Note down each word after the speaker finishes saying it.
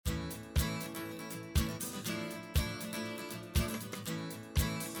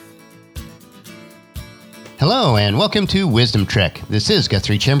Hello and welcome to Wisdom Trek. This is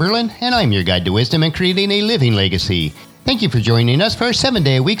Guthrie Chamberlain and I'm your guide to wisdom and creating a living legacy. Thank you for joining us for our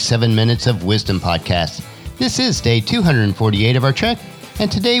 7-day-a-week 7 Minutes of Wisdom podcast. This is day 248 of our trek,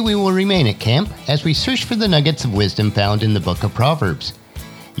 and today we will remain at camp as we search for the nuggets of wisdom found in the book of Proverbs.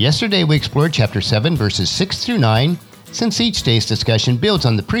 Yesterday we explored chapter 7 verses 6 through 9. Since each day's discussion builds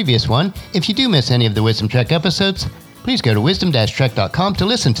on the previous one, if you do miss any of the Wisdom Trek episodes, please go to wisdom-trek.com to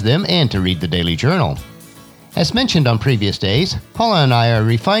listen to them and to read the daily journal. As mentioned on previous days, Paula and I are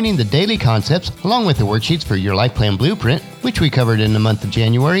refining the daily concepts along with the worksheets for your Life Plan Blueprint, which we covered in the month of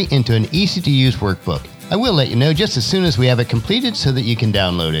January, into an easy-to-use workbook. I will let you know just as soon as we have it completed so that you can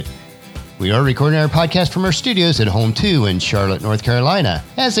download it. We are recording our podcast from our studios at Home 2 in Charlotte, North Carolina.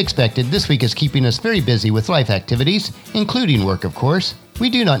 As expected, this week is keeping us very busy with life activities, including work, of course. We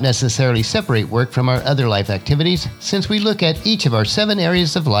do not necessarily separate work from our other life activities, since we look at each of our 7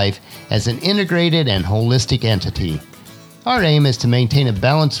 areas of life as an integrated and holistic entity. Our aim is to maintain a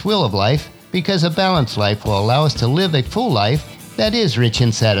balanced wheel of life, because a balanced life will allow us to live a full life that is rich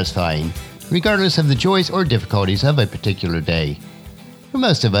and satisfying, regardless of the joys or difficulties of a particular day. For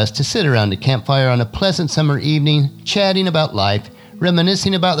most of us, to sit around a campfire on a pleasant summer evening, chatting about life,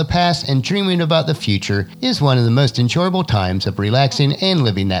 reminiscing about the past, and dreaming about the future is one of the most enjoyable times of relaxing and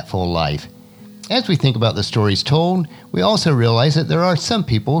living that full life. As we think about the stories told, we also realize that there are some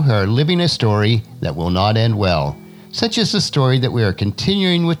people who are living a story that will not end well, such as the story that we are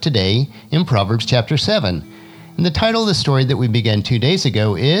continuing with today in Proverbs chapter 7. And the title of the story that we began 2 days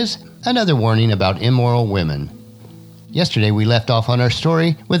ago is Another Warning About Immoral Women. Yesterday we left off on our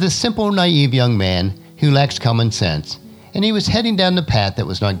story with a simple, naive young man who lacks common sense, and he was heading down the path that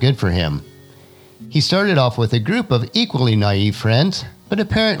was not good for him. He started off with a group of equally naive friends, but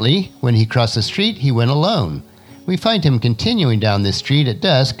apparently, when he crossed the street, he went alone. We find him continuing down this street at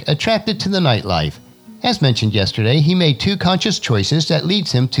dusk, attracted to the nightlife. As mentioned yesterday, he made 2 conscious choices that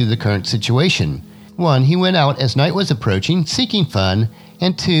leads him to the current situation. 1, he went out as night was approaching, seeking fun,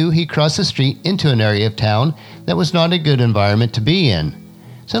 and 2, he crossed the street into an area of town that was not a good environment to be in.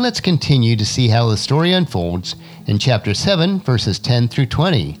 So let's continue to see how the story unfolds in chapter 7, verses 10 through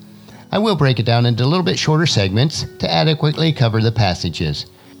 20. I will break it down into a little bit shorter segments to adequately cover the passages.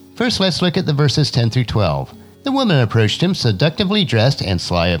 First, let's look at the verses 10 through 12. The woman approached him, seductively dressed and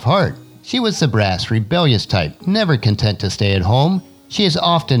sly of heart. She was the brass, rebellious type, never content to stay at home. She is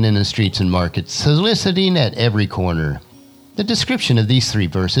often in the streets and markets, soliciting at every corner. The description of these 3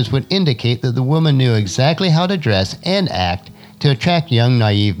 verses would indicate that the woman knew exactly how to dress and act to attract young,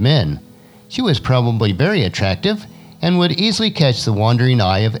 naive men. She was probably very attractive and would easily catch the wandering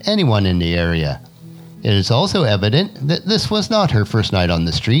eye of anyone in the area. It is also evident that this was not her first night on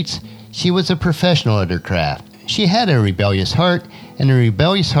the streets. She was a professional at her craft. She had a rebellious heart, and a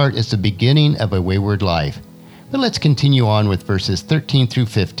rebellious heart is the beginning of a wayward life. But let's continue on with verses 13 through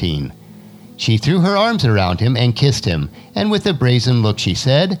 15. She threw her arms around him and kissed him, and with a brazen look she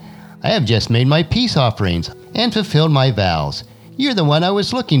said, "I have just made my peace offerings and fulfilled my vows. You're the one I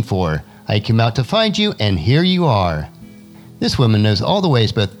was looking for. I came out to find you, and here you are." This woman knows all the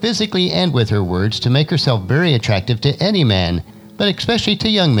ways, both physically and with her words, to make herself very attractive to any man, but especially to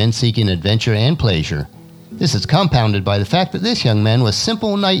young men seeking adventure and pleasure. This is compounded by the fact that this young man was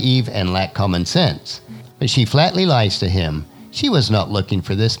simple, naive, and lacked common sense. But she flatly lies to him. She was not looking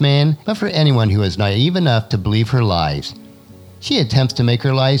for this man, but for anyone who is naive enough to believe her lies. She attempts to make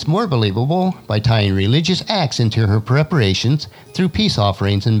her lies more believable by tying religious acts into her preparations through peace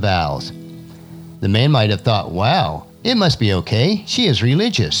offerings and vows. The man might have thought, wow, it must be okay, she is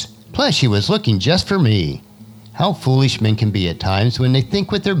religious. Plus she was looking just for me. How foolish men can be at times when they think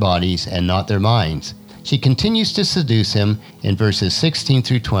with their bodies and not their minds. She continues to seduce him in verses 16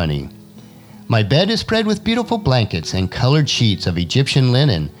 through 20. "My bed is spread with beautiful blankets and colored sheets of Egyptian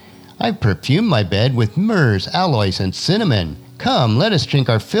linen. I've perfumed my bed with myrrhs, aloes, and cinnamon. Come, let us drink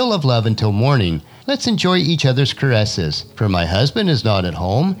our fill of love until morning. Let's enjoy each other's caresses. For my husband is not at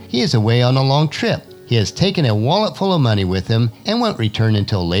home. He is away on a long trip. He has taken a wallet full of money with him and won't return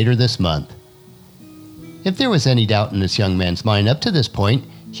until later this month." If there was any doubt in this young man's mind up to this point,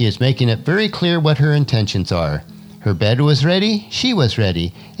 she is making it very clear what her intentions are. Her bed was ready, she was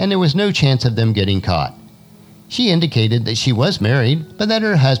ready, and there was no chance of them getting caught. She indicated that she was married, but that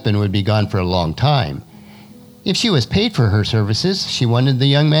her husband would be gone for a long time. If she was paid for her services, she wanted the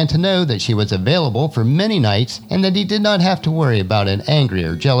young man to know that she was available for many nights and that he did not have to worry about an angry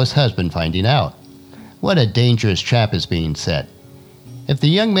or jealous husband finding out. What a dangerous trap is being set. If the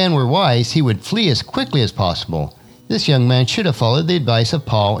young man were wise, he would flee as quickly as possible. This young man should have followed the advice of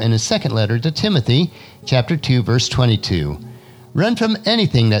Paul in his second letter to Timothy, chapter 2, verse 22. Run from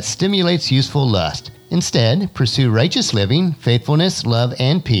anything that stimulates useful lust. Instead, pursue righteous living, faithfulness, love,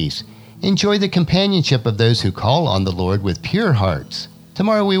 and peace. Enjoy the companionship of those who call on the Lord with pure hearts.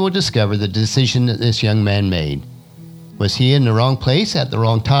 Tomorrow we will discover the decision that this young man made. Was he in the wrong place at the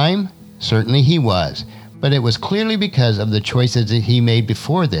wrong time? Certainly he was, but it was clearly because of the choices that he made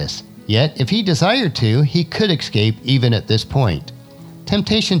before this. Yet, if he desired to, he could escape even at this point.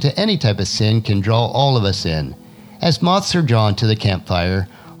 Temptation to any type of sin can draw all of us in. As moths are drawn to the campfire,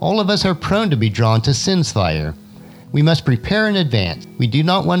 all of us are prone to be drawn to sin's fire. We must prepare in advance. We do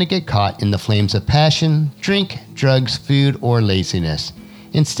not want to get caught in the flames of passion, drink, drugs, food, or laziness.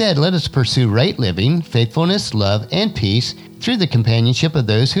 Instead, let us pursue right living, faithfulness, love, and peace through the companionship of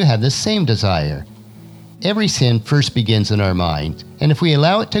those who have the same desire. Every sin first begins in our minds, and if we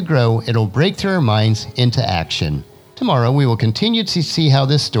allow it to grow, it'll break through our minds into action. Tomorrow, we will continue to see how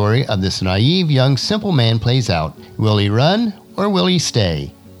this story of this naive, young, simple man plays out. Will he run, or will he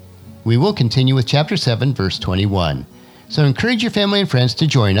stay? We will continue with Chapter 7, verse 21. So encourage your family and friends to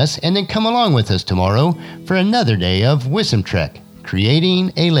join us, and then come along with us tomorrow for another day of Wisdom Trek,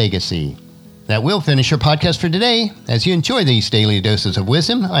 Creating a Legacy. That will finish our podcast for today. As you enjoy these daily doses of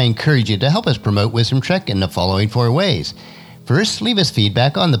wisdom, I encourage you to help us promote Wisdom Trek in the following 4 ways. First, leave us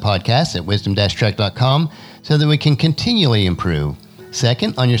feedback on the podcast at wisdom-trek.com so that we can continually improve.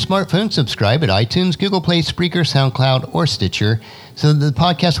 Second, on your smartphone, subscribe at iTunes, Google Play, Spreaker, SoundCloud, or Stitcher so that the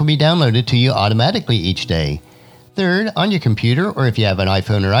podcast will be downloaded to you automatically each day. Third, on your computer, or if you have an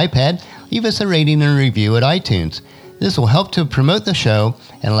iPhone or iPad, leave us a rating and review at iTunes. This will help to promote the show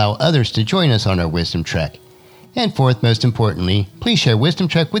and allow others to join us on our Wisdom Trek. And fourth, most importantly, please share Wisdom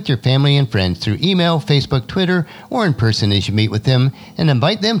Trek with your family and friends through email, Facebook, Twitter, or in person as you meet with them, and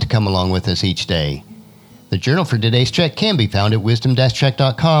invite them to come along with us each day. The journal for today's trek can be found at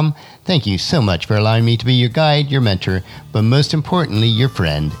wisdom-trek.com. Thank you so much for allowing me to be your guide, your mentor, but most importantly, your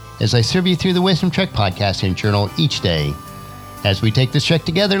friend, as I serve you through the Wisdom Trek podcast and journal each day. As we take this trek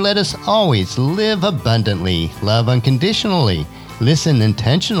together, let us always live abundantly, love unconditionally, listen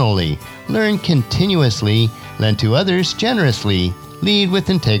intentionally, learn continuously, lend to others generously, lead with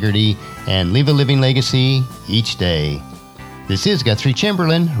integrity, and leave a living legacy each day. This is Guthrie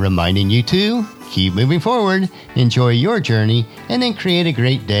Chamberlain reminding you to keep moving forward, enjoy your journey, and then create a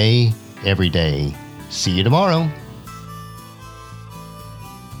great day every day. See you tomorrow.